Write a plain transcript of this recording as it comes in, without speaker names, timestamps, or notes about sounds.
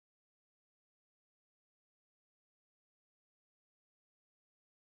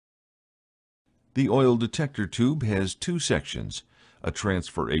The oil detector tube has two sections, a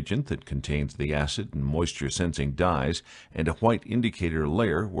transfer agent that contains the acid and moisture sensing dyes, and a white indicator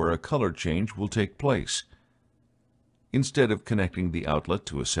layer where a color change will take place. Instead of connecting the outlet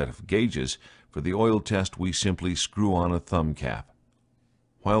to a set of gauges, for the oil test we simply screw on a thumb cap.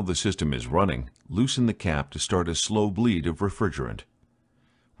 While the system is running, loosen the cap to start a slow bleed of refrigerant.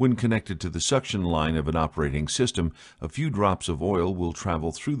 When connected to the suction line of an operating system, a few drops of oil will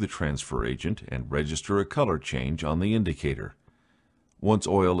travel through the transfer agent and register a color change on the indicator. Once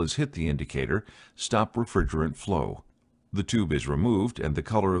oil has hit the indicator, stop refrigerant flow. The tube is removed and the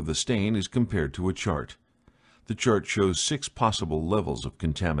color of the stain is compared to a chart. The chart shows 6 possible levels of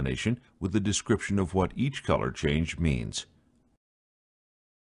contamination with a description of what each color change means.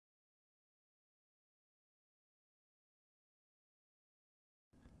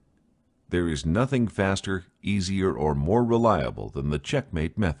 There is nothing faster, easier, or more reliable than the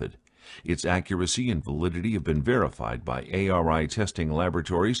Checkmate method. Its accuracy and validity have been verified by AHRI testing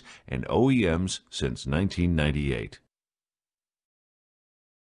laboratories and OEMs since 1998.